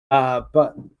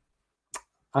but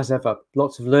as ever,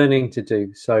 lots of learning to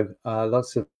do. So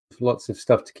lots of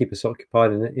stuff to keep us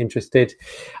occupied and interested.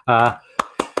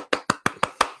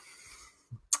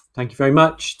 Thank you very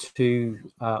much to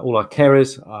all our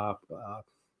carers,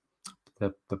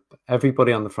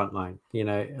 everybody on the front line. You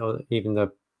know, even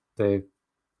the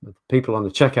people on the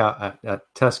checkout at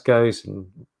Tesco's and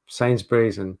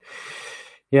Sainsbury's, and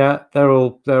yeah, they're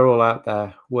all out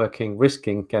there working,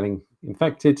 risking getting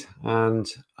infected, and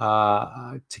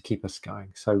to keep us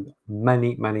going. So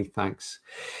many thanks.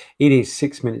 It is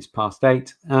 6 minutes past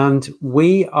 8, and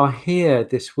we are here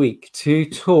this week to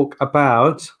talk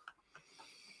about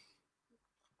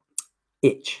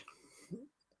itch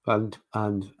and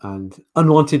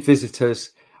unwanted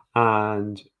visitors,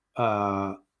 and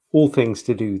all things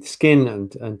to do with skin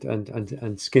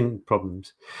and skin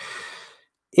problems.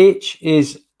 Itch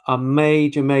is a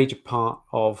major part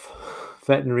of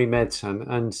veterinary medicine,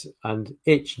 and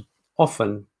itch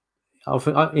often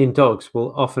in dogs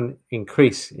will often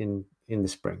increase in the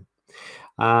spring,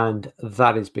 and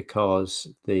that is because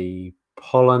the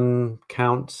pollen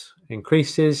count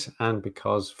increases and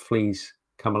because fleas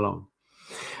come along.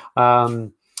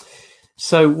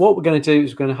 So what we're going to do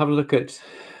is we're going to have a look at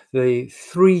the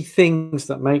 3 things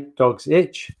that make dogs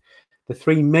itch, the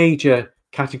 3 major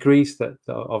categories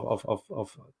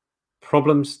of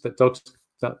problems that dogs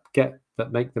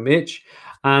that make them itch,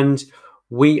 and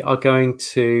we are going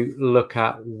to look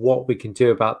at what we can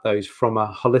do about those from a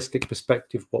holistic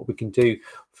perspective, what we can do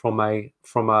from a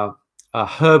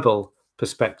herbal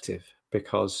perspective,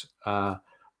 because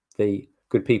the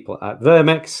good people at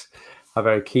Verm-X are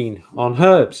very keen on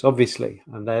herbs, obviously,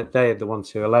 and they're the ones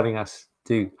who are letting us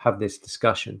have this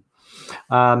discussion.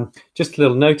 Just a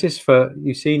little notice for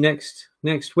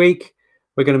next week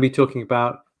we're going to be talking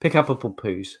about pick-upable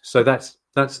poos, so that's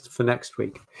for next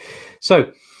week.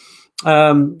 So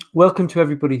welcome to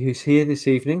everybody who's here this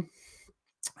evening.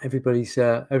 Everybody's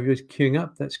queuing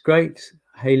up. That's great.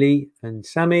 Haley and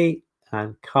Sammy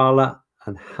and Carla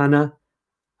and Hannah,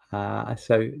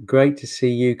 so great to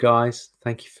see you guys.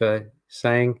 Thank you for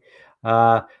saying.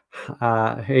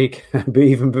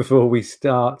 Even before we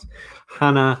start,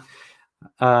 Hannah,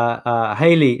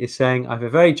 Haley is saying, I have a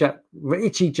very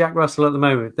itchy Jack Russell at the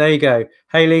moment. There you go,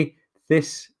 Haley.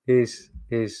 This is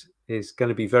going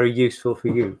to be very useful for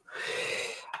you.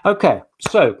 Okay,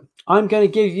 so I'm going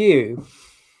to give you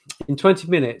in 20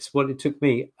 minutes what it took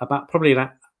me about probably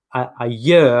a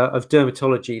year of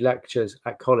dermatology lectures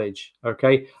at college.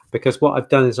 Okay, because what I've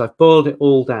done is I've boiled it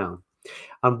all down,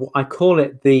 and I call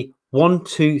it the 1,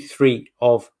 2, 3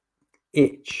 of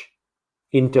itch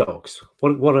in dogs.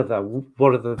 What are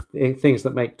the things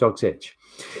that make dogs itch?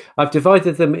 I've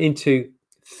divided them into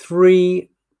 3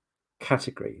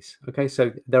 categories. Okay,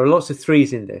 so there are lots of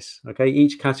 3s in this. Okay,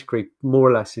 each category more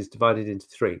or less is divided into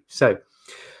 3. So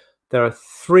there are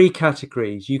 3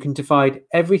 categories. You can divide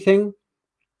everything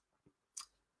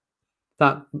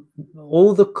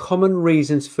all the common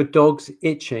reasons for dogs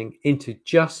itching into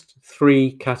just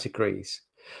 3 categories.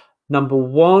 Number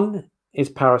 1 is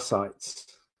parasites.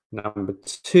 Number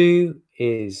 2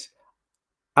 is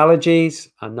allergies,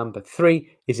 and number 3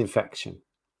 is infection.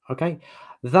 Okay,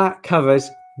 that covers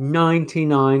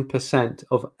 99%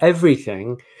 of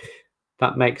everything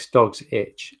that makes dogs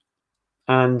itch,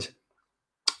 and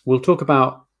we'll talk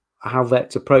about how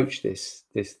vets approach this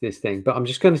thing, but I'm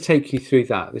just going to take you through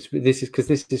that. This is because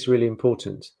this is really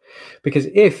important, because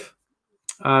if,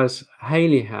 as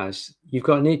Haley has, you've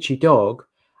got an itchy dog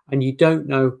and you don't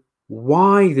know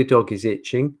why the dog is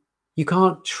itching, you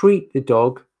can't treat the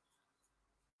dog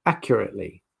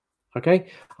accurately. Okay,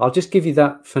 I'll just give you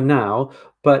that for now,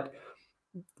 but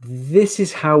this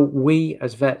is how we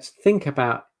as vets think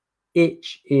about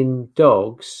itch in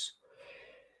dogs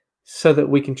so that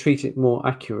we can treat it more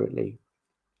accurately.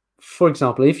 For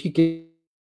example, if you give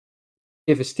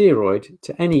a steroid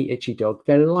to any itchy dog,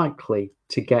 they're likely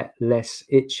to get less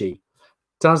itchy.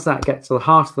 Does that get to the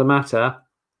heart of the matter?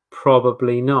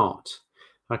 Probably not.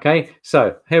 Okay,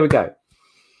 so here we go.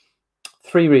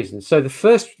 3 reasons. So the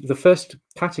first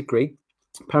category,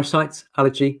 parasites,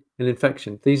 allergy, and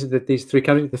infection. These are these 3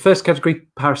 categories. The first category,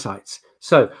 parasites.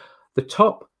 So the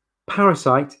top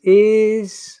parasite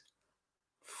is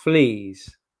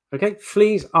fleas. Okay,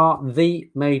 fleas are the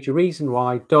major reason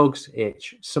why dogs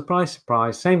itch. Surprise,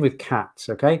 surprise. Same with cats.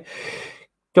 Okay,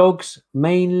 dogs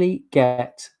mainly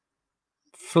get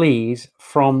fleas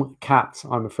from cats,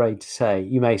 I'm afraid to say.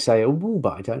 You may say, oh,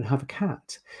 but I don't have a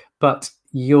cat. But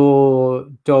your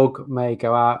dog may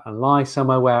go out and lie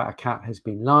somewhere where a cat has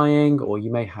been lying, or you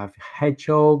may have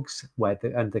hedgehogs where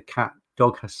the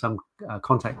dog has some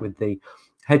contact with the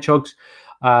hedgehogs,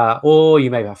 or you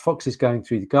may have foxes going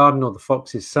through the garden, or the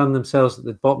foxes sun themselves at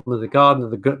the bottom of the garden,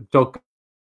 and the dog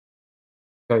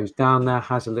goes down there,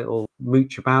 has a little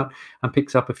mooch about, and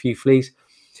picks up a few fleas.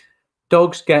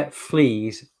 Dogs get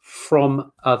fleas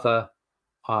from other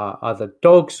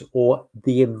dogs or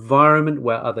the environment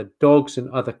where other dogs and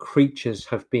other creatures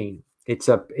have been. It's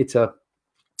a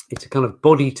kind of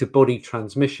body-to-body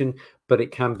transmission, but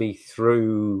it can be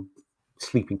through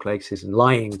sleeping places and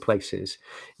lying places,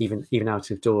 even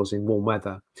out of doors in warm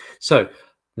weather. So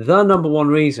the number one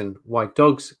reason why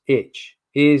dogs itch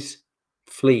is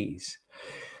fleas.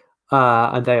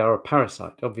 And they are a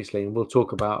parasite, obviously, and we'll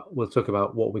talk about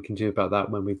what we can do about that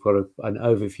when we've got an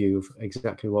overview of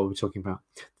exactly what we're talking about.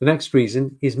 The next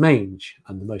reason is mange,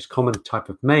 and the most common type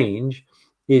of mange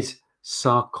is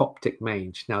sarcoptic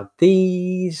mange. Now,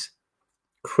 these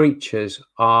creatures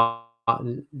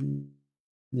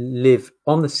live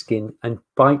on the skin and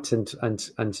bite and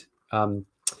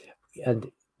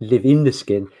live in the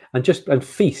skin and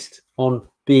feast on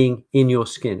being in your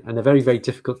skin, and they're very, very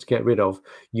difficult to get rid of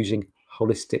using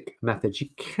holistic methods. You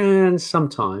can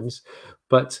sometimes,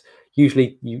 but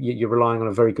usually you're relying on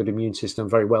a very good immune system,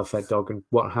 very well-fed dog, and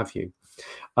what have you.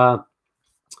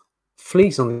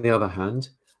 Fleas, on the other hand,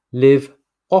 live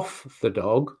off the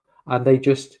dog, and they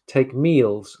just take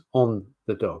meals on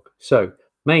the dog. So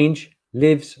mange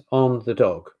lives on the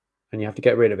dog, and you have to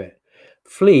get rid of it.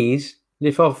 Fleas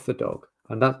live off the dog,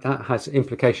 and that has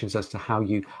implications as to how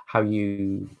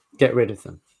you get rid of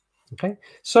them. Okay,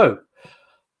 so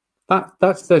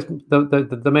that's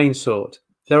the main sort.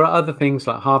 There are other things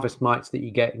like harvest mites that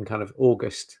you get in kind of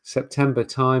August, September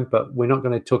time, but we're not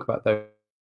going to talk about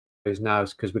those now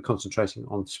because we're concentrating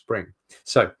on spring.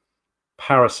 So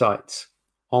parasites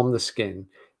on the skin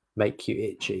make you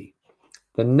itchy.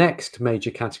 The next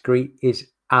major category is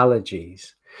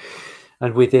allergies,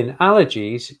 and within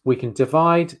allergies we can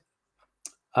divide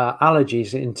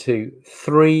allergies into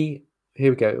three.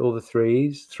 Here we go, all the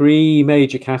three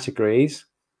major categories.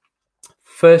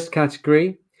 First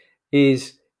category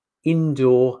is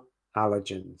indoor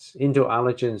allergens. Indoor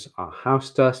allergens are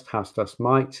house dust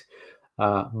mite,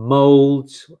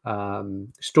 molds,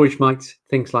 storage mites,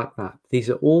 things like that. These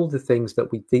are all the things that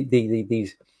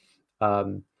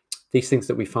these things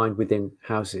that we find within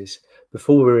houses.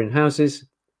 Before we were in houses,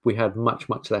 we had much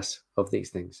less of these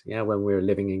things, when we were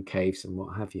living in caves and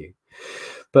what have you.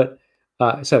 But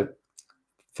so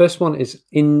first one is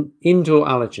indoor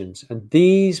allergens, and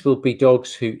these will be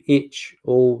dogs who itch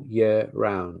all year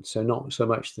round. So not so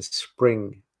much the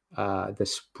spring,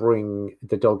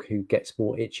 the dog who gets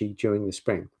more itchy during the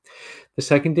spring. The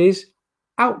second is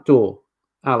outdoor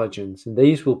allergens, and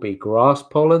these will be grass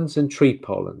pollens and tree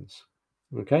pollens.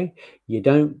 Okay, you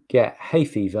don't get hay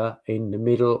fever in the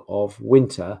middle of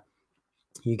winter.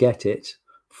 You get it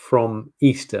from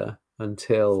Easter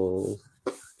until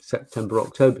September,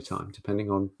 October time, depending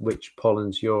on which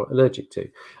pollens you're allergic to.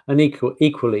 And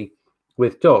equally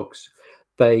with dogs,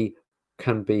 they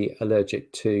can be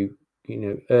allergic to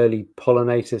early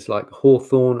pollinators like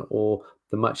hawthorn, or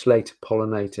the much later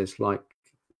pollinators like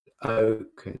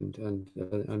oak and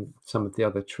some of the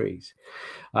other trees.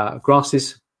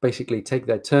 Grasses basically take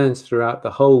their turns throughout the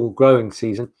whole growing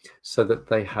season, so that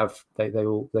they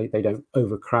don't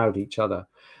overcrowd each other.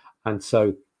 And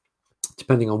so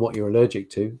depending on what you're allergic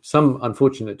to, some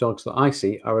unfortunate dogs that I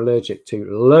see are allergic to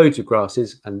loads of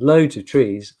grasses and loads of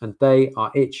trees, and they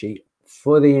are itchy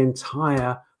for the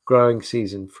entire growing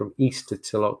season from Easter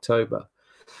till October.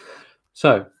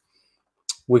 So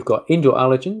we've got indoor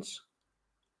allergens,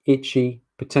 itchy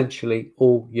potentially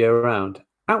all year round.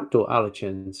 Outdoor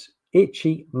allergens,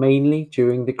 itchy mainly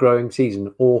during the growing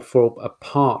season or for a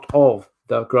part of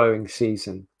the growing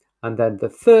season. And then the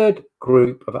third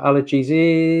group of allergies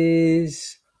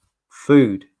is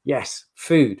food. Yes,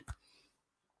 food.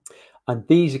 And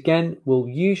these again will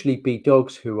usually be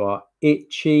dogs who are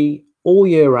itchy all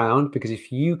year round, because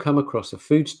if you come across a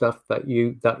foodstuff that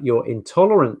you're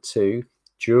intolerant to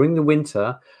during the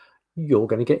winter, you're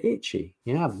going to get itchy.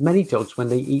 Many dogs, when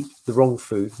they eat the wrong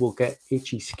food, will get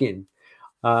itchy skin.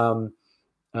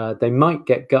 They might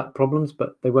get gut problems,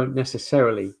 but they won't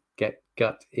necessarily get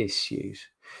gut issues.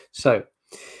 So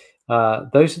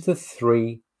those are the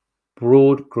three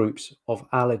broad groups of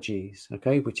allergies,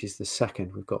 okay, which is the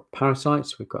second. We've got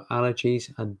parasites, we've got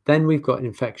allergies, and then we've got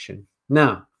infection.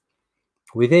 Now,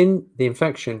 within the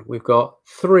infection, we've got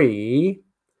three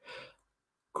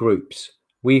groups.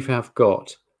 We have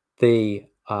got the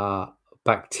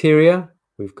bacteria,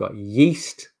 we've got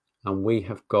yeast, and we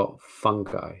have got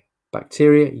fungi.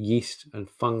 Bacteria, yeast, and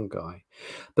fungi.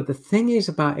 But the thing is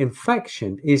about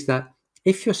infection is that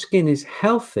if your skin is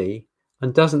healthy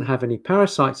and doesn't have any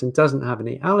parasites and doesn't have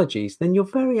any allergies, then you're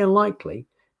very unlikely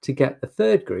to get the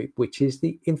third group, which is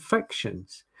the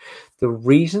infections. The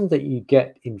reason that you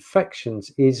get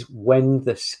infections is when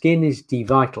the skin is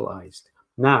devitalized.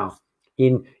 Now,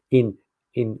 in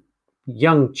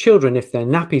young children, if their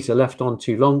nappies are left on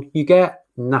too long, you get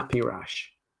nappy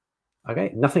rash.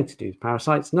 Okay, nothing to do with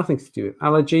parasites, nothing to do with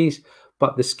allergies,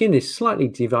 but the skin is slightly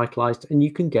devitalized and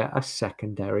you can get a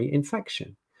secondary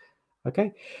infection.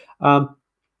 Okay,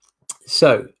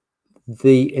 so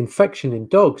the infection in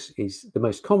dogs is the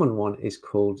most common one is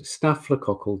called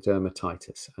staphylococcal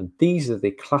dermatitis, and these are the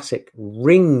classic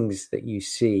rings that you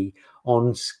see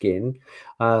on skin.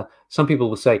 Some people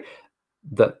will say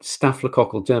that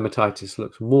staphylococcal dermatitis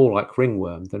looks more like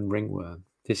ringworm than ringworm.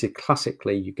 This is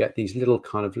classically, you get these little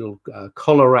kind of little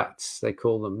collarettes, they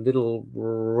call them, little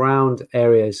round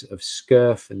areas of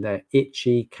scurf, and they're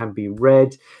itchy, can be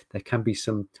red, there can be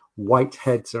some white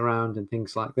heads around and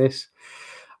things like this.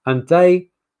 And they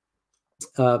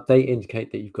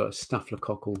indicate that you've got a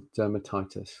staphylococcal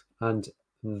dermatitis, and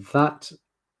that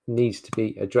needs to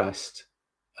be addressed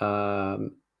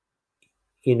in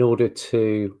order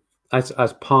to,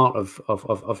 as part of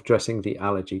addressing the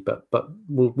allergy. But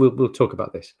we'll talk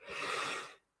about this.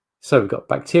 So we've got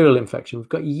bacterial infection, we've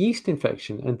got yeast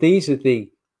infection, and these are the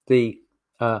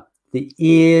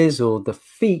ears or the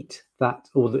feet that,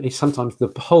 or sometimes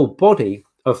the whole body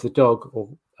of the dog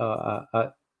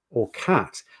or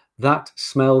cat that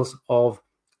smells of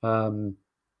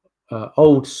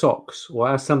old socks, or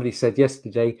as somebody said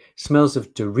yesterday, smells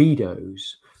of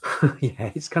Doritos.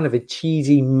 Yeah, it's kind of a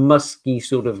cheesy, musky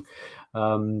sort of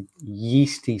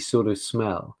yeasty sort of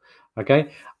smell.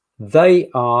 Okay, this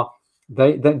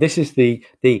is the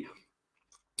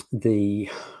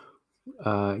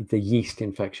yeast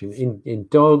infection in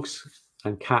dogs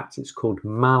and cats. It's called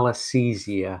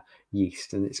Malassezia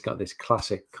yeast, and it's got this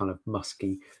classic kind of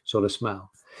musky sort of smell.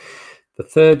 The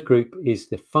third group is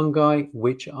the fungi,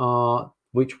 which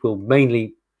will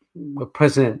mainly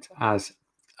present as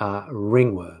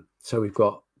ringworm. So we've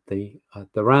got the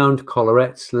round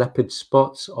collarettes, leopard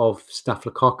spots of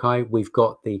staphylococci. We've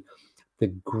got the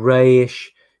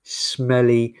greyish,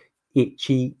 smelly,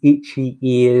 itchy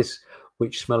ears,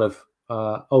 which smell of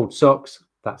old socks.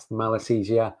 That's the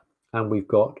Malassezia, and we've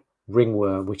got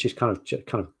ringworm, which is kind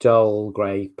of dull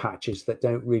grey patches that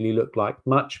don't really look like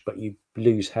much, but you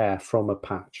lose hair from a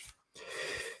patch.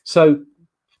 So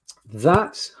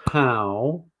that's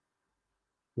how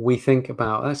we think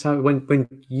about, that's how when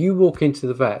you walk into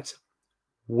the vet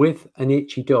with an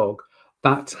itchy dog,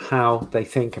 that's how they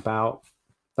think about,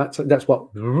 that's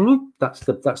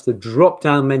the drop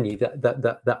down menu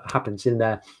that happens in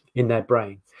their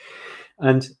brain,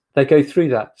 and they go through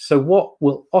that. So what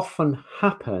will often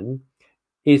happen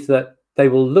is that they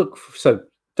will look for, so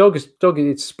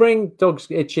it's spring, dog's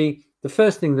itchy. The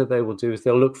first thing that they will do is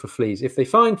they'll look for fleas. If they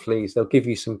find fleas, they'll give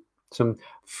you some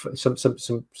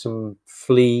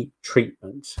flea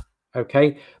treatment.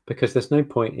 Okay, because there's no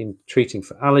point in treating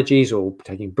for allergies or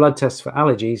taking blood tests for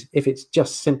allergies if it's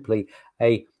just simply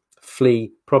a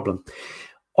flea problem.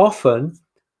 Often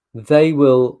they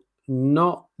will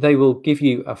give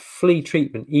you a flea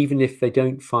treatment even if they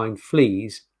don't find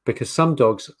fleas, because some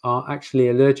dogs are actually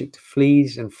allergic to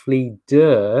fleas and flea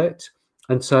dirt,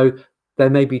 and so there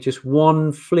may be just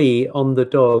one flea on the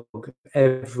dog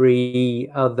every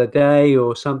other day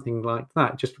or something like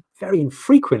that, just very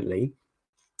infrequently,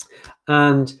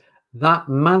 and that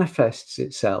manifests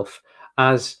itself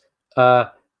as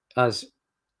an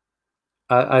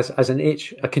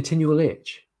itch, a continual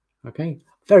itch. Okay,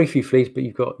 very few fleas, but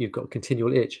you've got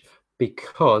continual itch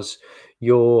because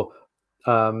you're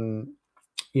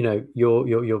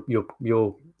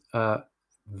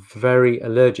very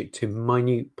allergic to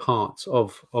minute parts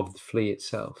of the flea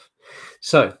itself.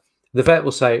 So the vet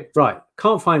will say, right,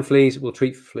 can't find fleas, we'll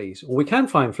treat for fleas, or we can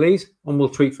find fleas and we'll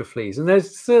treat for fleas. And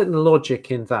there's certain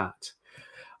logic in that.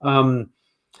 The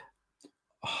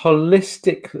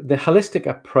holistic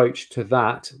approach to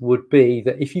that would be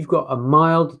that if you've got a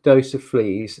mild dose of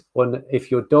fleas, or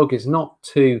if your dog is not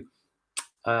too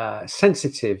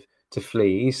sensitive to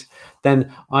fleas,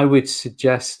 then I would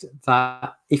suggest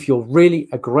that if you're really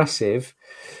aggressive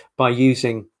by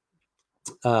using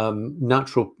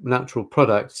natural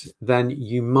products, then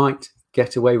you might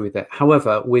get away with it.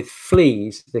 However, with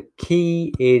fleas, the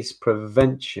key is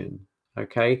prevention.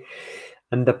 Okay,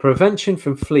 and the prevention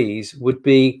from fleas would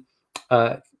be,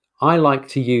 I like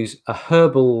to use a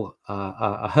herbal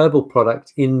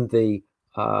product in the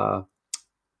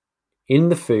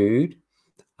food,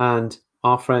 and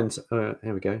our friends,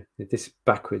 here we go, this is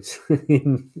backwards.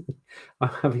 I'm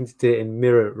having to do it in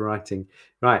mirror writing.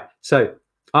 Right, so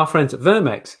our friends at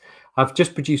Verm-X have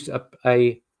just produced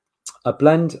a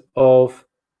blend of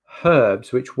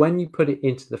herbs, which when you put it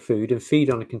into the food and feed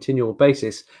on a continual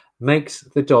basis, makes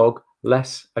the dog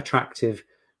less attractive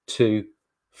to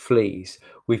fleas.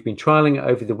 We've been trialing it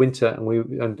over the winter,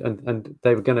 and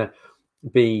they were going to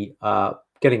be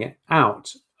getting it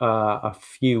out a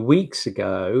few weeks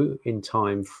ago in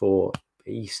time for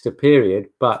Easter period,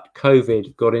 but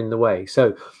COVID got in the way.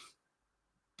 So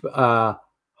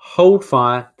hold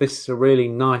fire. This is a really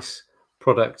nice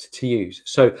product to use.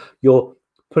 So you're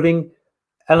putting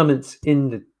elements in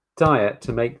the diet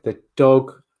to make the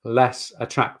dog less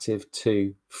attractive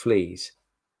to fleas.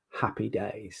 Happy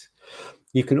days.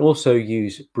 You can also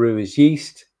use brewer's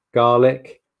yeast,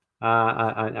 garlic,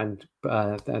 and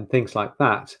things like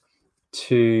that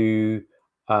to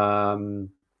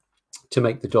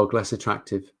make the dog less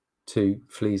attractive to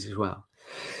fleas as well.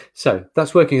 So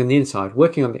that's working on the inside.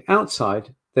 Working on the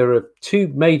outside, there are two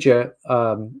major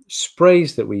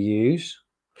sprays that we use.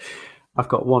 I've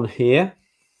got one here,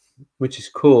 which is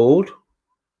called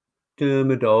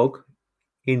Dermadog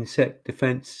Insect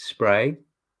Defense Spray,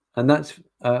 and that's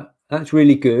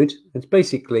really good. It's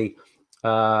basically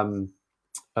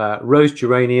rose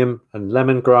geranium and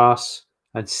lemongrass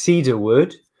and cedar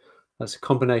wood. That's a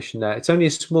combination there. It's only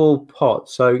a small pot,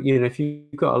 so if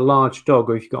you've got a large dog,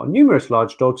 or if you've got numerous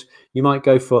large dogs, you might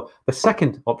go for the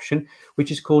second option,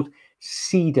 which is called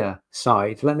Cedar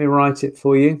Side. Let me write it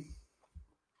for you.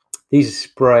 These are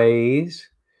sprays.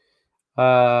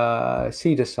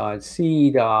 Cedar Side.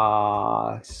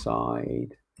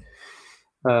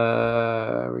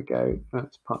 There we go.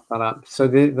 Let's pop that up. So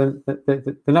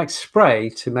the next spray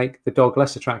to make the dog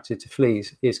less attractive to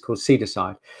fleas is called Cedar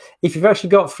Side. If you've actually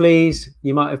got fleas,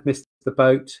 you might have missed the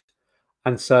boat,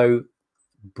 and so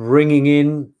bringing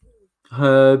in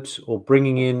herbs or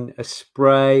bringing in a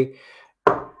spray,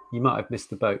 you might have missed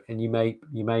the boat, and you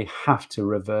may have to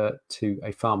revert to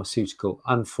a pharmaceutical,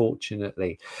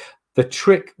 unfortunately. The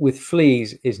trick with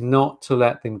fleas is not to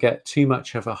let them get too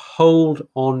much of a hold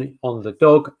on the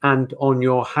dog and on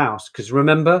your house, because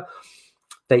remember,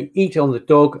 they eat on the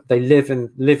dog, they live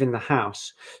in the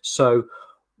house. So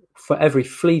for every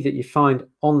flea that you find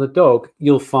on the dog,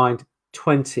 you'll find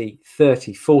 20,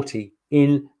 30, 40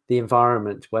 in the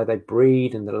environment where they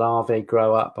breed and the larvae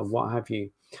grow up and what have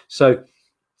you. So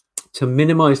to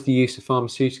minimize the use of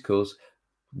pharmaceuticals,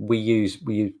 we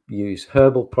use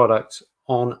herbal products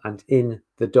on and in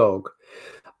the dog.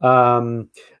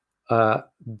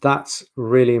 That's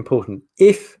really important.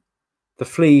 If the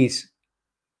fleas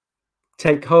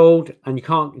take hold and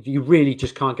you really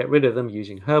just can't get rid of them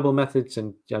using herbal methods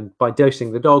and by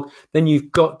dosing the dog, then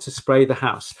you've got to spray the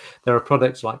house. There are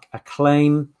products like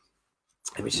Acclaim,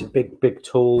 which is a big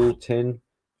tall tin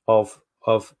of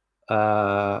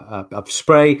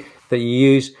spray that you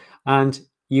use, and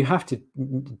you have to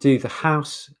do the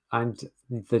house and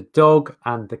the dog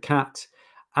and the cat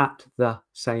at the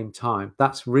same time.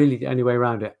 That's really the only way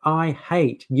around it. I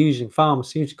hate using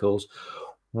pharmaceuticals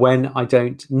when I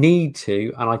don't need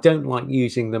to, and I don't like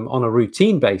using them on a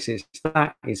routine basis.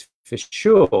 That is for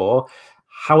sure.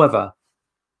 However,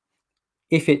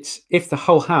 if the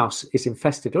whole house is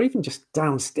infested, or even just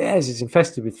downstairs is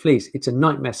infested with fleas, it's a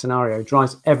nightmare scenario. It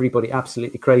drives everybody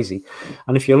absolutely crazy.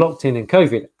 And if you're locked in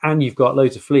COVID and you've got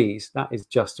loads of fleas, that is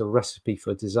just a recipe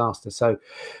for disaster. So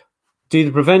do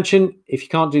the prevention. If you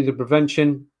can't do the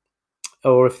prevention,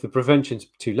 or if the prevention's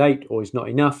too late or is not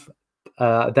enough,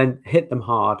 then hit them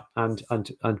hard and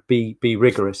be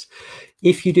rigorous.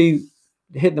 If you do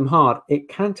hit them hard, it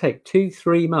can take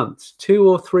 2-3 months, 2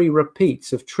 or 3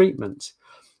 repeats of treatment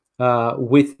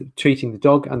with treating the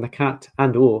dog and the cat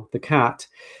or the cat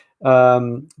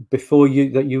before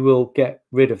you will get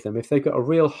rid of them. If they've got a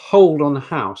real hold on the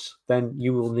house, then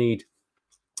you will need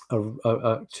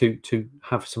to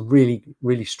have some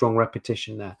really strong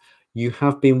repetition there. You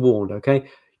have been warned, okay?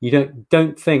 You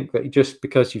don't think that just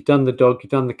because you've done the dog,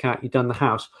 you've done the cat, you've done the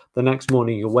house, the next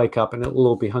morning you'll wake up and it'll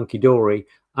all be hunky-dory.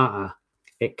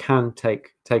 It can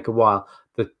take a while.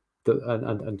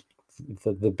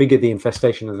 The bigger the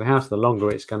infestation of the house, the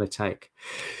longer it's going to take.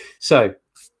 So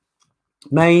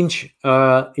mange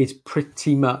is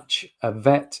pretty much a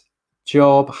vet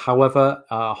job. However,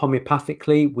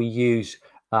 homeopathically, we use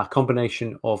a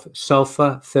combination of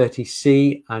sulfur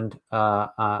 30C and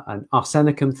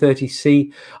arsenicum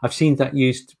 30C. I've seen that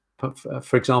used,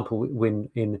 for example,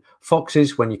 in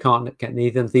foxes when you can't get near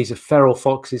them. These are feral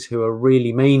foxes who are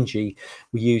really mangy.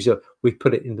 We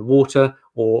put it in the water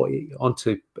or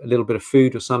onto a little bit of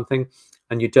food or something,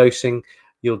 and you're dosing.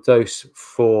 you'll dose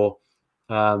for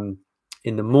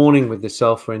in the morning with the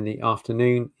sulfur, in the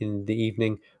afternoon, in the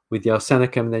evening with the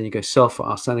arsenicum, then you go sulfur,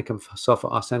 arsenicum, sulfur,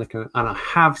 arsenicum, and I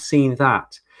have seen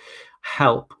that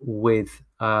help with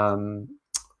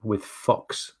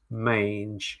fox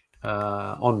mange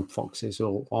on foxes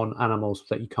or on animals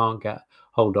that you can't get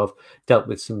hold of. Dealt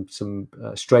with some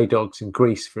stray dogs in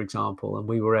Greece, for example, and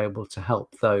we were able to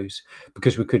help those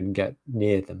because we couldn't get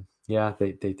near them. Yeah,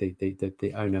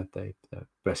 the owner, the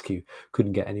rescue,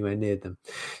 couldn't get anywhere near them.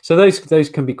 So those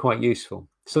can be quite useful.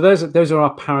 So those are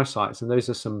our parasites, and those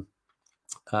are some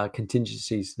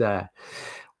contingencies there.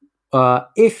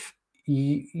 If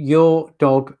your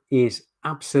dog is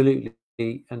absolutely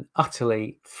and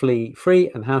utterly flea free,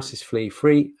 and house is flea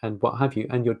free, and what have you,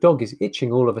 and your dog is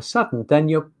itching all of a sudden, then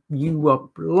you are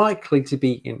likely to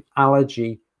be in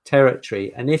allergy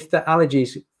territory. And if the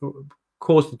allergies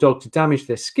cause the dog to damage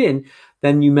their skin,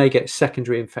 then you may get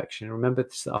secondary infection. Remember,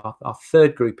 our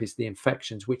third group is the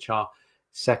infections, which are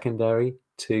secondary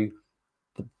to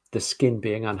the skin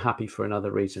being unhappy for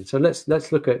another reason. So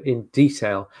let's look at in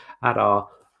detail at our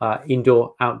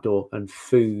indoor, outdoor, and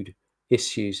food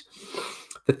issues.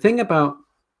 The thing about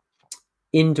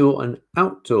indoor and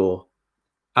outdoor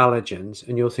allergens,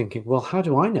 and you're thinking, well, how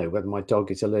do I know whether my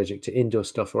dog is allergic to indoor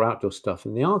stuff or outdoor stuff?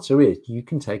 And the answer is you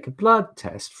can take a blood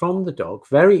test from the dog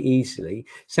very easily,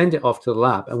 send it off to the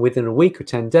lab, and within a week or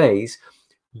 10 days,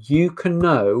 you can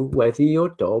know whether your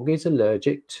dog is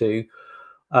allergic to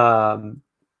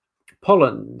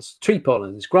pollens, tree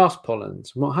pollens, grass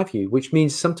pollens, what have you, which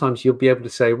means sometimes you'll be able to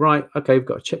say, right, okay, we've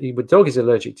got the dog is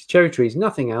allergic to cherry trees,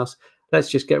 nothing else. Let's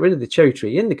just get rid of the cherry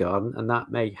tree in the garden, and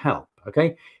that may help.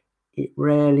 Okay. It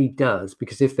rarely does,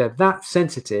 because if they're that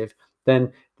sensitive,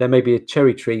 then there may be a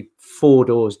cherry tree 4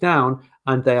 doors down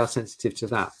and they are sensitive to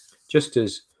that. Just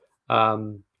as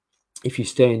if you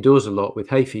stay indoors a lot with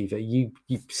hay fever, you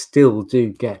still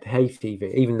do get hay fever,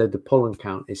 even though the pollen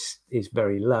count is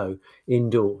very low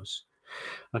indoors.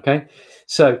 Okay,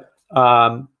 so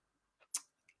the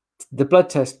blood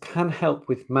test can help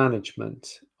with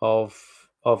management of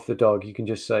the dog. You can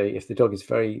just say, if the dog is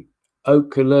very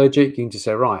oak allergic, you can just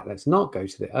say, right, let's not go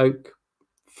to the oak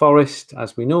forest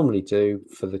as we normally do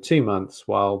for the 2 months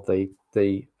while the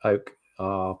oak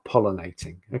are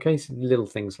pollinating. Okay, so little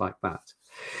things like that.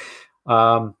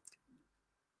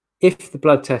 If the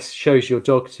blood test shows your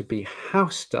dog to be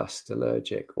house dust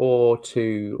allergic or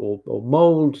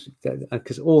mold,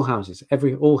 because all houses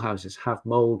have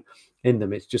mold in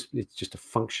them, it's just a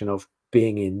function of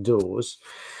being indoors,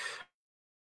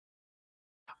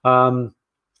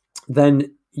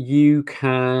 then you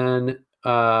can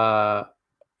hoovering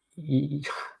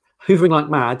like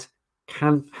mad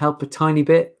can help a tiny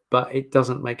bit, but it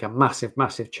doesn't make a massive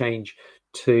change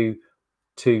to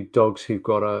dogs who've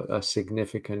got a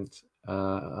significant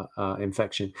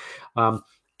infection.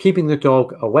 Keeping the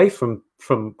dog away from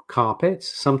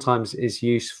carpets sometimes is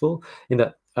useful, in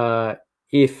that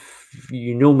if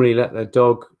you normally let the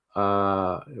dog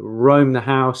roam the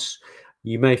house,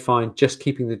 you may find just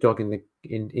keeping the dog in the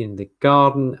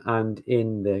garden and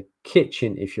in the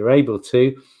kitchen, if you're able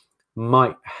to,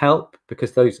 might help,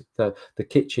 because the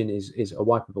kitchen is a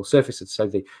wipeable surface, and so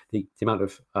the amount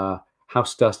of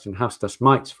house dust and house dust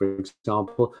mites, for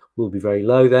example, will be very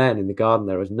low there, and in the garden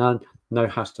there is no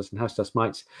house dust and house dust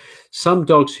mites. Some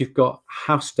dogs who've got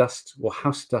house dust or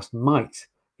house dust mite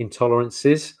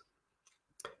intolerances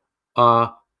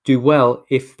do well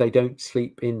if they don't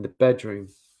sleep in the bedroom.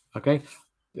 Okay,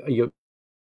 you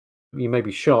may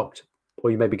be shocked,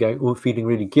 or you may be going, oh, feeling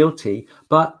really guilty,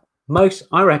 but most,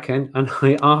 I reckon, and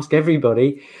I ask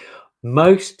everybody,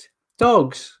 most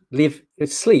dogs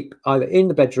sleep either in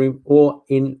the bedroom or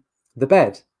in the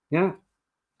bed. Yeah,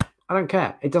 I don't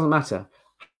care, it doesn't matter.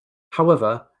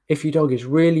 However, if your dog is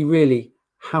really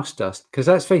house dust, because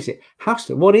let's face it,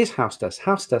 what is house dust?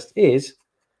 House dust is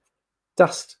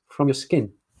dust from your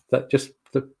skin that just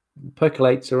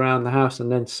percolates around the house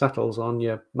and then settles on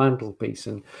your mantelpiece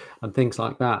and things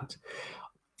like that.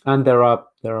 And there are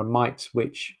mites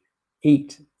which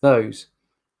eat those.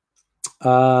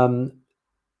 The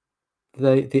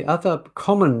other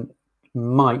common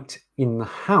mite in the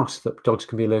house that dogs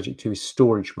can be allergic to is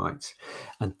storage mites,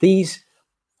 and these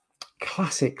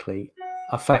classically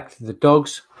affect the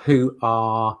dogs who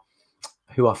are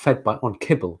fed on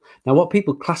kibble. Now, what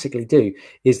people classically do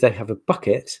is they have a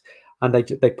bucket and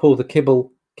they pour the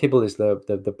kibble. Kibble is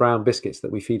the brown biscuits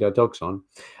that we feed our dogs on.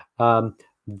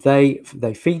 They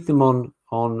feed them on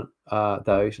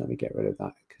those. Let me get rid of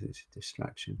that because it's a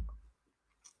distraction.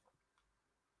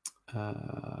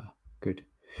 Good.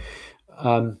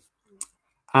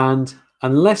 And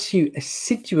unless you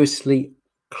assiduously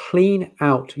clean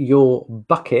out your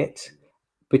bucket,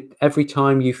 but every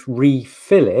time you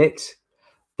refill it,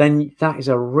 then that is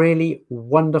a really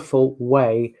wonderful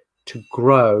way to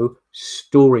grow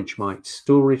storage mites.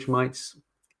 Storage mites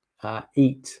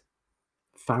eat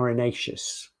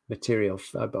farinaceous material,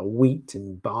 wheat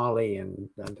and barley and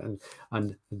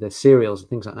the cereals and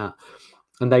things like that.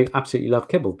 And they absolutely love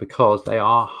kibble because they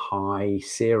are high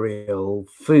cereal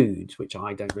foods, which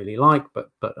I don't really like,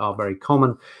 but are very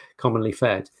commonly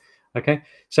fed. Okay,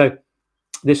 so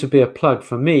this would be a plug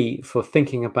for me for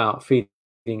thinking about feeding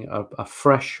a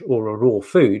fresh or a raw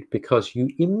food, because you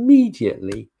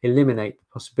immediately eliminate the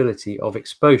possibility of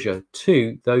exposure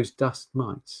to those dust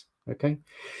mites. Okay.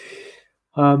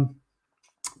 And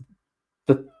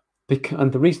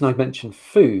the reason I mentioned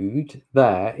food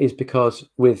there is because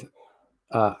with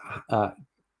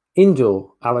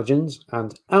indoor allergens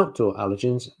and outdoor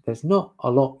allergens, there's not a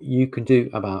lot you can do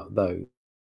about those.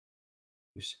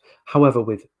 However,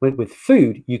 with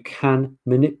food, you can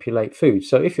manipulate food.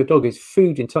 So if your dog is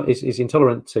is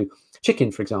intolerant to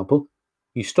chicken, for example,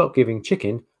 you stop giving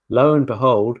chicken, lo and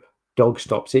behold, dog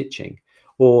stops itching.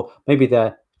 Or maybe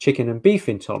they're chicken and beef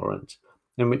intolerant,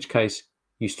 in which case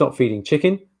you stop feeding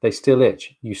chicken, they still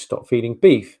itch. You stop feeding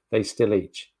beef, they still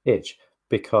itch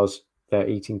because they're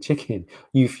eating chicken.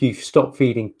 You stop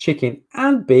feeding chicken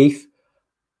and beef,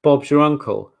 Bob's your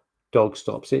uncle, dog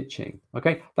stops itching.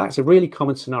 Okay, that's a really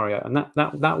common scenario, and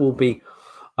that will be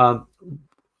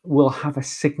will have a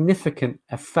significant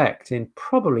effect in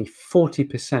probably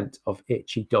 40% of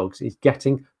itchy dogs, is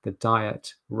getting the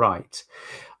diet right.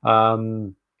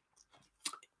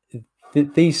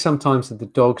 These sometimes are the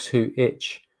dogs who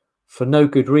itch for no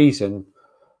good reason,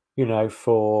 you know,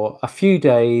 for a few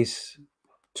days,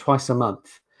 twice a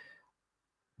month.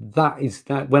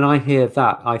 That when I hear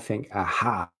that, I think,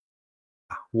 aha,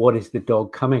 what is the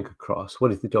dog coming across?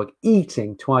 What is the dog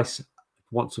eating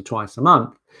once or twice a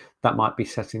month? That might be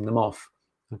setting them off.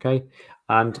 Okay,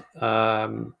 and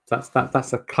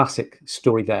that's a classic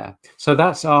story there. So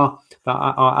that's our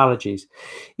allergies.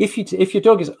 If your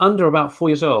dog is under about 4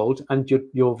 years old and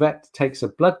your vet takes a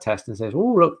blood test and says,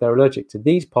 oh look, they're allergic to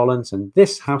these pollens and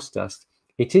this house dust,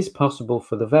 it is possible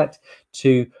for the vet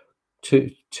to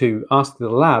ask the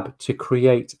lab to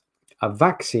create a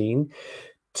vaccine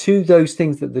to those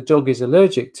things that the dog is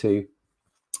allergic to,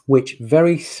 which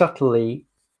very subtly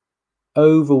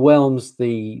overwhelms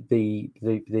the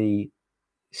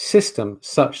system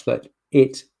such that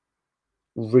it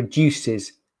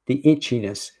reduces the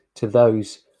itchiness to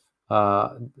those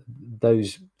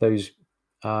allergens,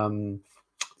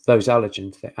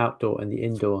 the outdoor and the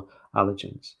indoor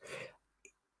allergens.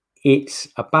 It's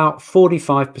about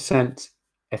 45%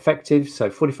 effective, so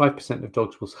 45% of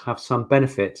dogs will have some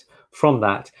benefit from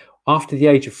that. After the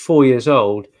age of 4 years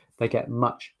old, they get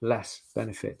much less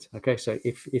benefit. Okay, so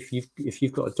if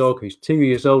you've got a dog who's 2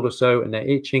 years old or so and they're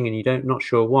itching and you're not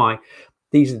sure why,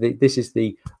 this is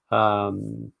the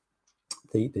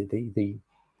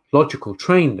logical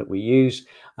train that we use,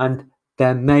 and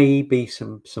there may be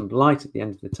some light at the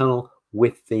end of the tunnel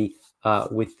with the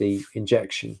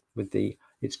injection,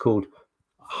 it's called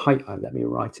let me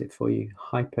write it for you,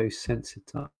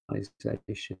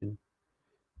 hyposensitization,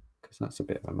 because that's a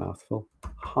bit of a mouthful.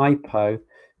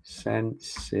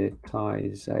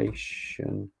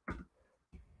 Hyposensitization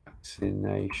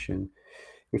vaccination.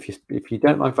 If you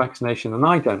don't like vaccination, and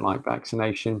I don't like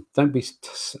vaccination, don't be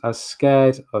as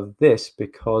scared of this,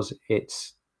 because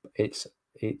it's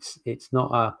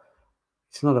not a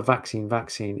vaccine.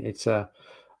 It's a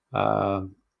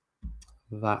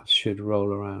that should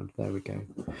roll around. There we go.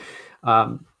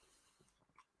 I've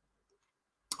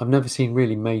never seen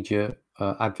really major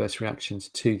adverse reactions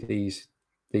to these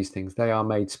things. They are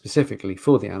made specifically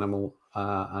for the animal,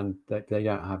 and they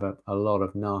don't have a lot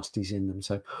of nasties in them.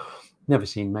 So never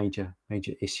seen major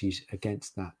issues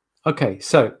against that. Okay,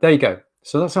 so there you go.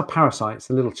 So that's our parasites,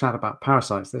 a little chat about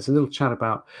parasites. There's a little chat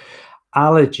about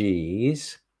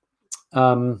allergies.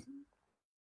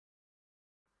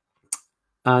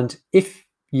 And if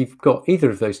you've got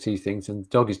either of those two things and the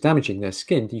dog is damaging their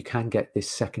skin, you can get this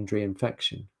secondary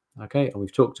infection. Okay, and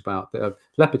we've talked about the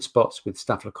leopard spots with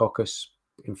Staphylococcus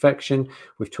infection.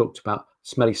 We've talked about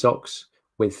smelly socks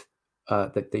with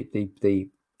the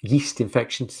yeast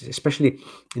infections, especially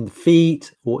in the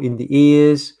feet or in the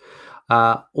ears,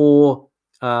 or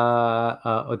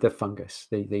the fungus,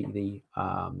 the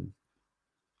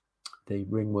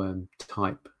ringworm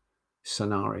type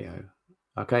scenario.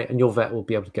 Okay, and your vet will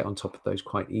be able to get on top of those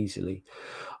quite easily.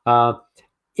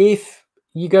 If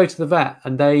you go to the vet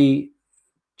and they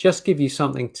just give you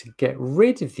something to get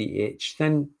rid of the itch,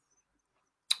 then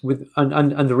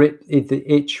the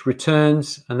itch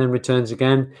returns and then returns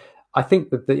again, I think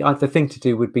that the thing to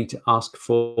do would be to ask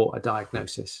for a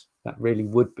diagnosis. That really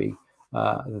would be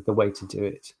the way to do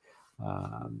it.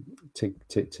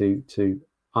 To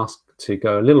ask to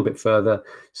go a little bit further,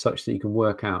 such that you can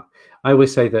work out. I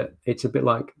always say that it's a bit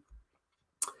like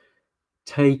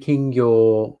taking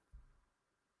your.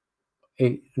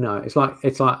 It's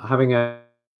like having a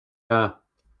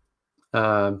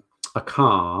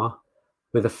car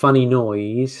with a funny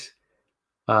noise,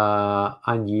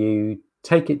 and you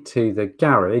take it to the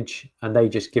garage and they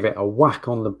just give it a whack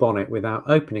on the bonnet without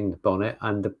opening the bonnet,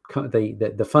 and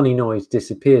the funny noise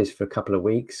disappears for a couple of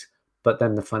weeks, but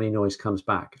then the funny noise comes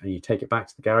back, and you take it back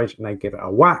to the garage and they give it a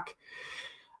whack,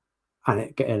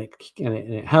 and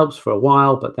it helps for a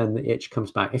while, but then the itch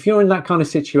comes back. If you're in that kind of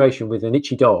situation with an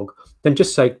itchy dog, then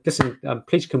just say, listen,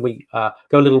 please can we go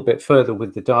a little bit further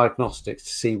with the diagnostics to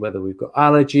see whether we've got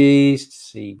allergies, to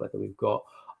see whether we've got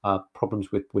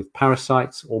problems with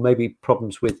parasites, or maybe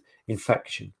problems with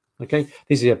infection. Okay,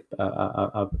 this is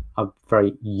a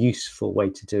very useful way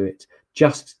to do it,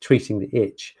 just treating the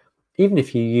itch. Even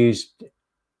if you use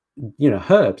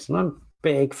herbs, and I'm a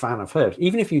big fan of herbs,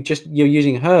 even if you're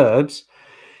using herbs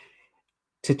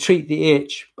to treat the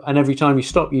itch, and every time you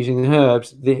stop using the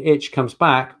herbs the itch comes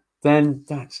back, then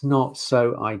that's not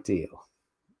so ideal.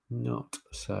 Not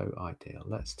so ideal.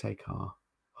 Let's take our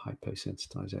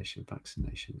hyposensitization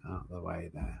vaccination out of the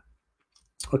way there.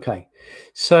 Okay,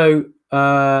 so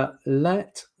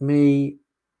let me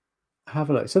have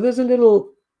a look. So there's a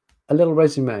little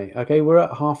resume. Okay, we're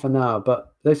at half an hour,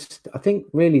 but I think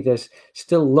really there's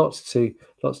still lots to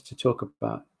talk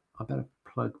about. I better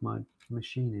plug my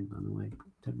machine in, by the way.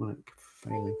 Don't want it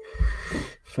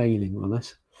failing on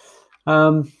us.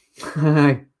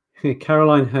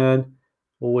 Caroline Hearn,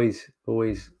 always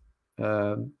always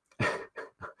a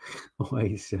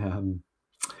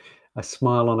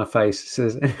smile on her face.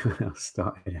 Says, anyone else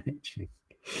started itching?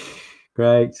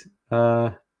 Great.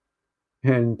 And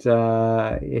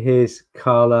here's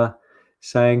Carla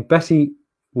saying Betty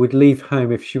would leave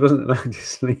home if she wasn't allowed to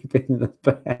sleep in the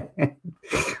bed.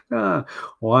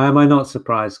 Why am I not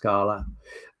surprised, Carla?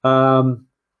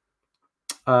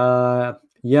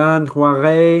 Yann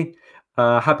Roiret,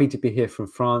 happy to be here from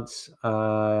France.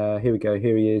 Here we go.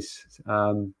 Here he is.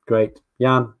 Great.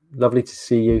 Jan, lovely to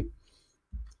see you.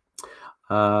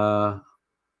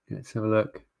 Let's have a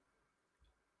look.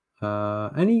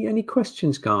 Any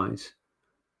questions, guys?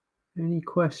 Any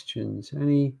questions?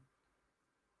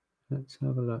 Let's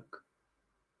have a look.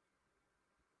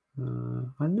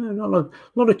 I know not a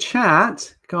lot of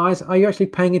chat, guys. Are you actually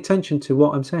paying attention to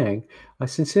what I'm saying? I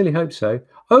sincerely hope so.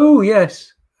 Oh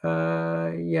yes,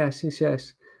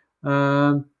 yes.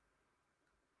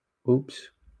 Oops.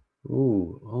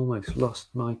 Ooh, almost lost.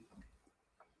 Hang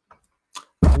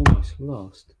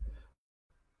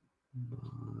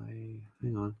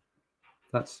on.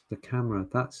 That's the camera.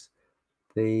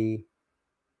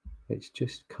 It's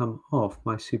just come off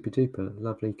my super duper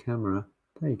lovely camera.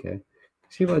 There you go.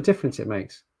 See what a difference it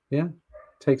makes. Yeah, it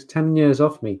takes 10 years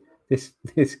off me. This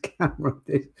camera.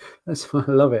 That's why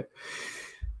I love it.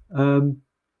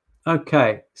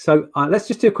 Okay, so let's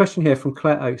just do a question here from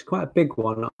Claire Oakes, quite a big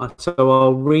one. So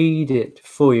I'll read it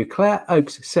for you. Claire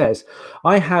Oakes says,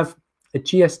 I have a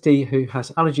GSD who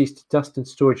has allergies to dust and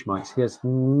storage mites. He has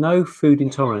no food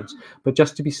intolerance, but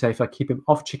just to be safe, I keep him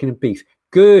off chicken and beef.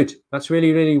 Good. That's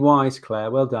really, really wise,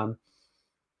 Claire. Well done.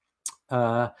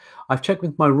 I've checked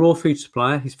with my raw food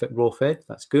supplier. He's raw fed.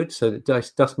 That's good. So the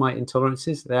dust mite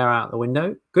intolerances, they're out the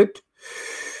window. Good.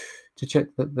 To check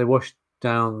that they washed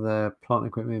down the plant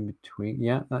equipment in between.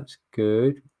 Yeah, that's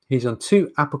good. He's on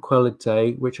 2 Apoquel a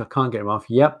day, which I can't get him off.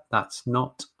 Yep, that's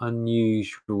not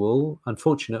unusual.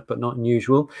 Unfortunate, but not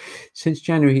unusual. Since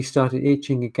January, he started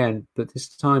itching again, but this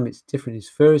time it's different. His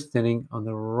fur is thinning on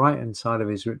the right-hand side of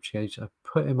his ribcage. I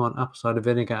put him on apple cider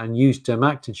vinegar and use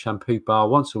Dermactin shampoo bar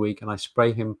once a week, and I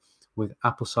spray him with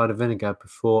apple cider vinegar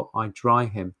before I dry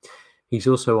him. He's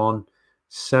also on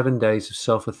 7 days of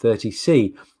sulfur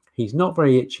 30C. He's not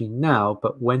very itchy now,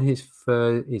 but when his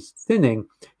fur is thinning,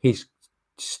 he's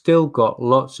still got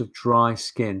lots of dry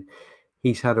skin.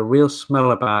 He's had a real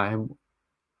smell about him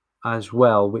as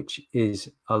well, which is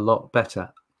a lot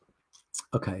better.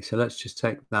 Okay, so let's just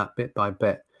take that bit by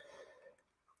bit.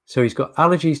 So he's got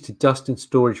allergies to dust and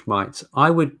storage mites. I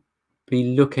would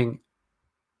be looking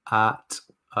at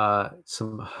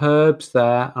some herbs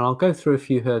there, and I'll go through a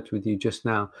few herbs with you just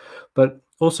now, but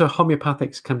also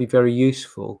homeopathics can be very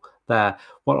useful there.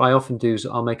 What I often do is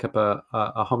I'll make up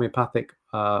a homeopathic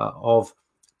of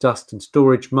dust and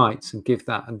storage mites and give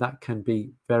that, and that can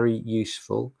be very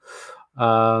useful.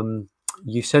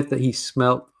 You said that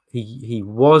he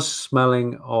was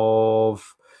smelling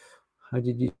of, how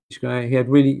did you describe it? He had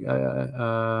really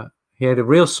he had a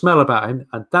real smell about him,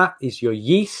 and that is your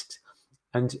yeast.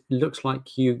 And it looks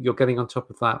like you're getting on top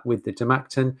of that with the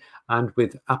Dimactin and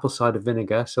with apple cider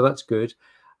vinegar, so that's good.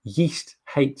 Yeast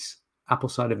hates apple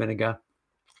cider vinegar.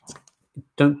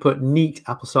 Don't put neat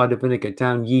apple cider vinegar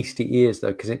down yeasty ears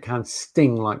though, because it can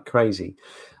sting like crazy.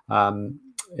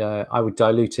 I would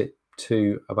dilute it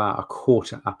to about a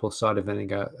quarter apple cider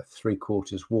vinegar,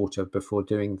 3/4 water before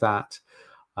doing that,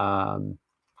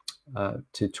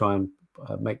 to try and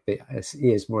make the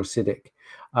ears more acidic.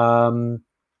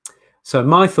 So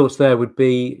my thoughts there would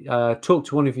be talk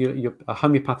to one of your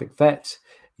homeopathic vets.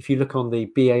 If you look on the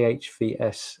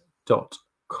bahvs.com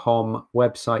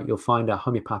website, you'll find a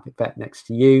homeopathic vet next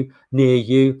to you, near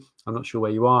you. I'm not sure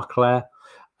where you are, Claire.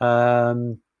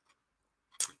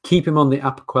 Keep him on the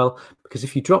Apoquel, because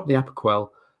if you drop the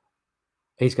Apoquel,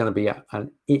 he's going to be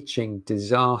an itching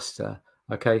disaster.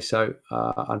 Okay, so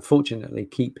unfortunately,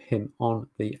 keep him on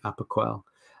the Apoquel.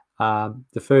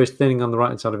 The first thinning on the right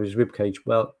hand side of his rib cage,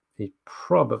 well, he's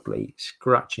probably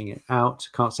scratching it out.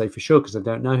 Can't say for sure because I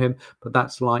don't know him, but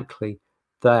that's likely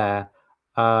there.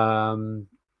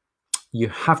 You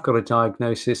have got a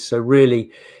diagnosis, so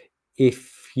really,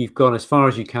 if you've gone as far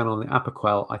as you can on the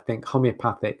Apoquel, I think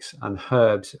homeopathics and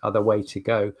herbs are the way to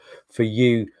go for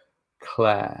you,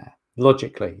 Claire.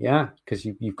 Logically, yeah, because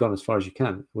you've gone as far as you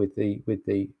can with the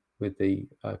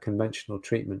conventional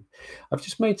treatment. I've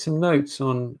just made some notes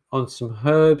on some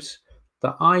herbs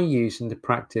that I use in the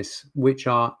practice, which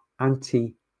are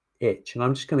anti-itch, and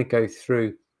I'm just going to go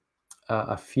through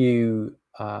a few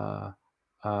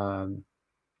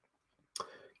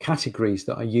categories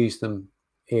that I use them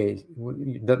in,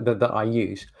 that I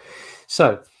use.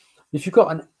 So if you've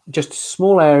got just a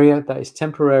small area that is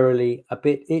temporarily a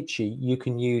bit itchy, you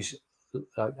can use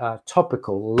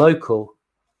topical, local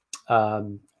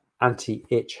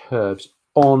anti-itch herbs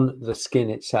on the skin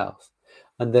itself.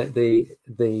 And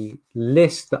the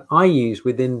list that I use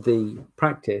within the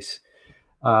practice,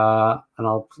 and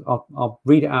I'll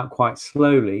read it out quite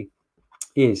slowly,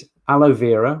 is aloe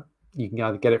vera. You can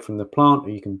either get it from the plant or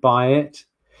you can buy it.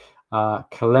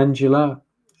 Calendula,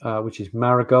 which is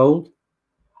marigold.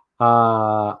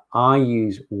 I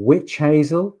use witch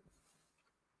hazel.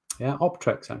 Yeah,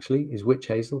 Optrex actually is witch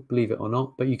hazel, believe it or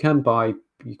not. But you can buy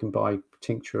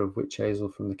tincture of witch hazel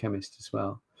from the chemist as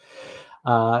well.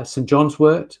 St. John's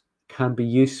wort can be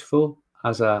useful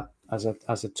as a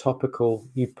topical.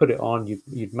 You'd put it on,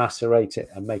 you'd macerate it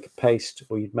and make a paste,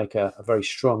 or you'd make a very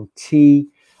strong tea,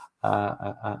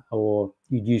 or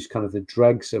you'd use kind of the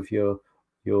dregs of your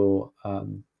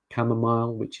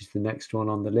chamomile, which is the next one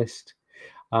on the list.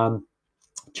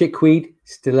 Chickweed,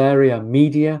 Stellaria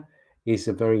media, is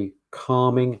a very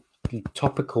calming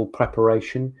topical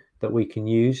preparation that we can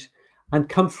use. And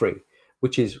comfrey,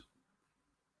 which is,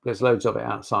 there's loads of it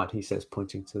outside, he says,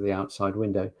 pointing to the outside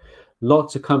window.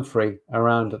 Lots of comfrey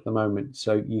around at the moment,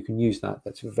 so you can use that.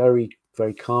 That's very,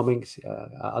 very calming,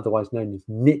 otherwise known as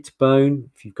knit bone.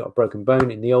 If you've got a broken bone,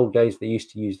 in the old days they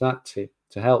used to use that to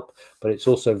help, but it's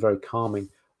also very calming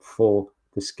for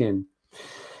the skin.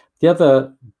 The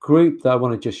other group that I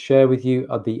want to just share with you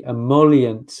are the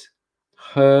emollient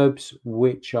herbs,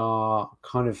 which are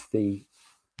kind of the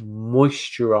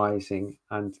moisturizing,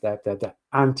 and they're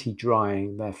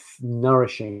anti-drying, they're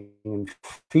nourishing and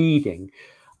feeding,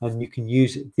 and you can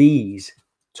use these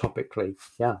topically.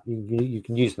 Yeah, you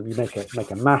can use them. You make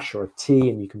a mash or a tea,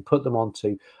 and you can put them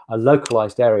onto a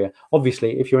localized area.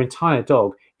 Obviously, if your entire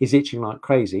dog is itching like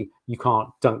crazy, you can't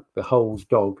dunk the whole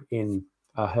dog in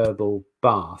a herbal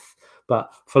bath,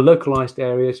 but for localized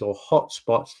areas or hot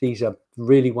spots, these are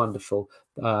really wonderful.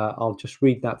 I'll just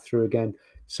read that through again.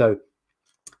 So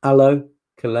aloe,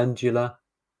 calendula,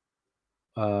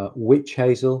 witch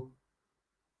hazel,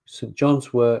 St.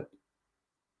 John's wort,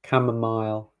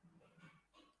 chamomile,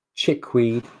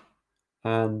 chickweed,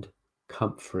 and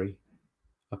comfrey.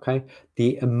 Okay,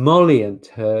 the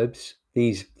emollient herbs,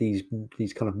 these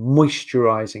kind of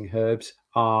moisturizing herbs,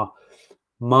 are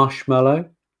marshmallow,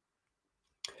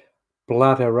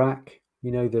 bladderwrack,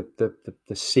 you know,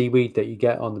 the seaweed that you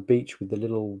get on the beach with the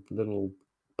little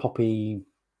poppy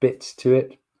bits to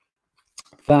it.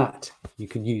 That you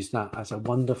can use that as a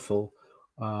wonderful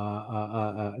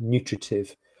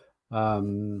nutritive,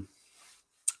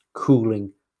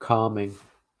 cooling, calming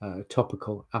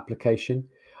topical application.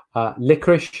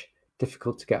 Licorice,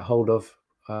 difficult to get hold of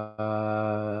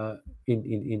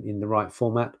in the right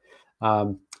format.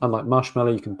 Unlike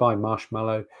marshmallow, you can buy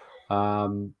marshmallow.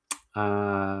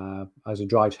 as a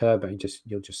dried herb, and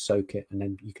you'll just soak it, and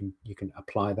then you can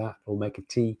apply that, or make a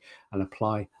tea and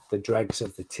apply the dregs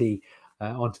of the tea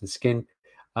onto the skin.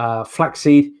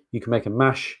 Flaxseed, you can make a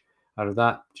mash out of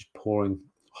that, just pouring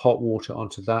hot water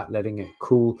onto that, letting it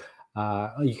cool.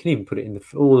 You can even put it in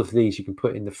all of these you can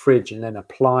put in the fridge and then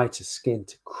apply to skin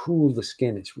to cool the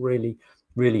skin. It's really,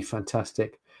 really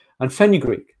fantastic. And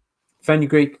fenugreek,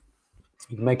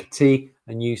 you can make a tea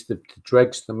and use the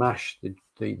dregs, the mash, the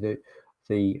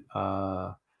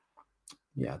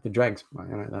dregs.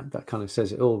 That kind of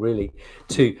says it all, really,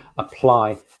 to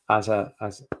apply as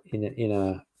in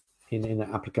an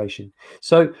application.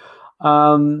 So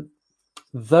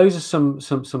those are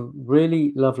some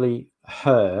really lovely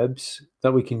herbs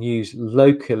that we can use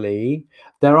locally.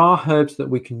 There are herbs that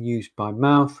we can use by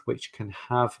mouth, which can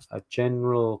have a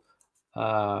general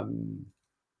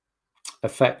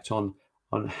effect on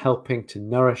helping to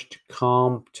nourish, to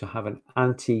calm, to have an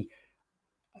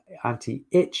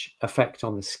anti-itch effect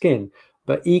on the skin.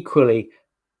 But equally,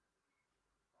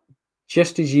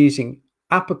 just as using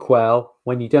Apoquel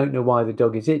when you don't know why the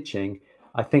dog is itching,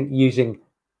 I think using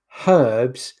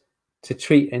herbs to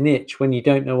treat an itch when you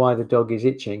don't know why the dog is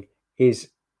itching is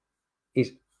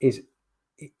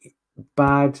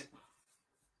bad.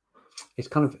 It's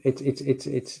kind of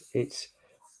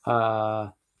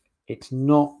it's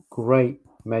not great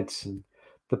medicine.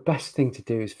 The best thing to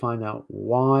do is find out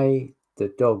why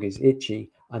the dog is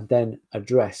itchy and then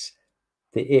address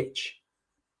the itch,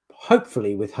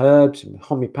 hopefully with herbs and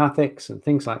homeopathics and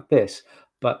things like this.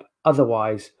 But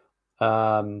otherwise,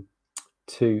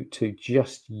 to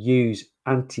just use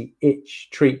anti-itch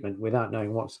treatment without knowing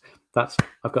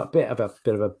I've got a bit of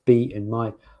a bee in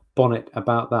my bonnet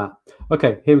about that.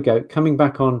 Okay, here we go. Coming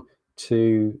back on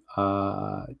to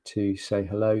say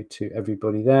hello to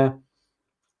everybody there.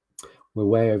 We're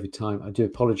way over time. I do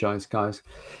apologize, guys.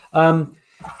 There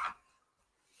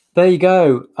you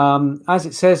go. As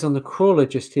it says on the crawler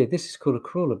just here, this is called a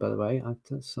crawler, by the way.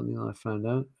 That's something I found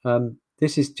out.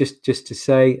 This is just to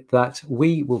say that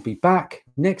we will be back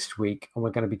next week, and we're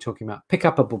going to be talking about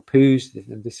pick-upable poos,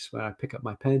 and this is where I pick up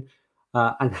my pen,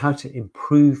 and how to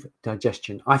improve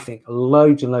digestion. I think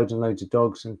loads and loads and loads of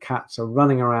dogs and cats are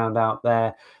running around out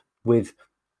there with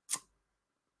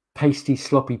pasty,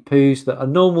 sloppy poos that are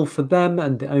normal for them,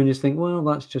 and the owners think, well,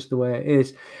 that's just the way it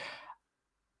is.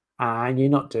 And you're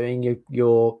not doing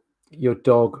your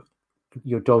dog's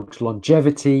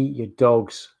longevity, your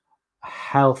dog's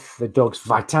health, the dog's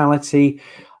vitality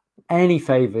any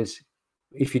favors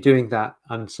if you're doing that.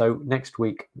 And so next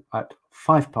week at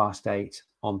 8:05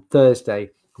 on Thursday,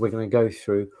 we're going to go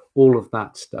through all of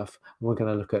that stuff, and we're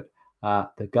going to look at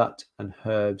the gut and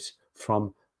herbs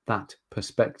from that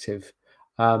perspective.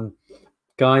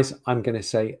 Guys, I'm going to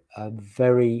say a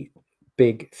very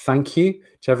big thank you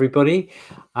to everybody,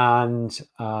 and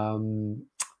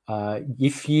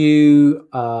if you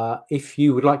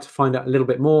would like to find out a little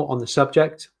bit more on the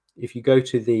subject, if you go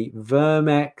to the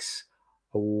Verm-X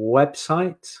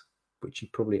website, which you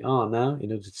probably are now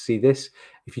in order to see this,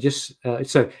 if you just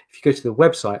so if you go to the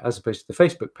website as opposed to the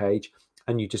Facebook page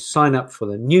and you just sign up for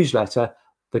the newsletter,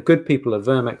 the good people of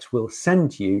Verm-X will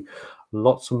send you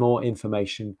lots more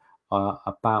information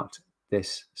about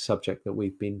this subject that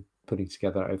we've been putting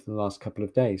together over the last couple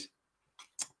of days.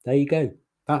 There you go.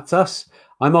 That's us.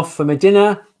 I'm off for my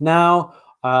dinner now,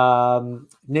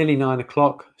 nearly 9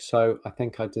 o'clock, so I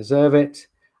think I deserve it.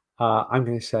 I'm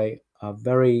going to say a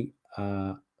very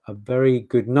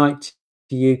good night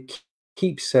to you.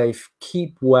 Keep safe,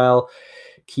 keep well,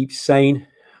 keep sane,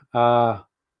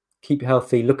 keep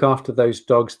healthy, look after those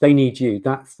dogs. They need you.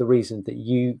 That's the reason that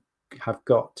you have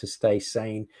got to stay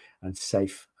sane and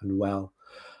safe and well.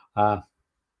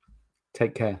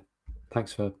 Take care.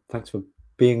 Thanks for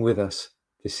being with us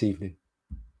this evening.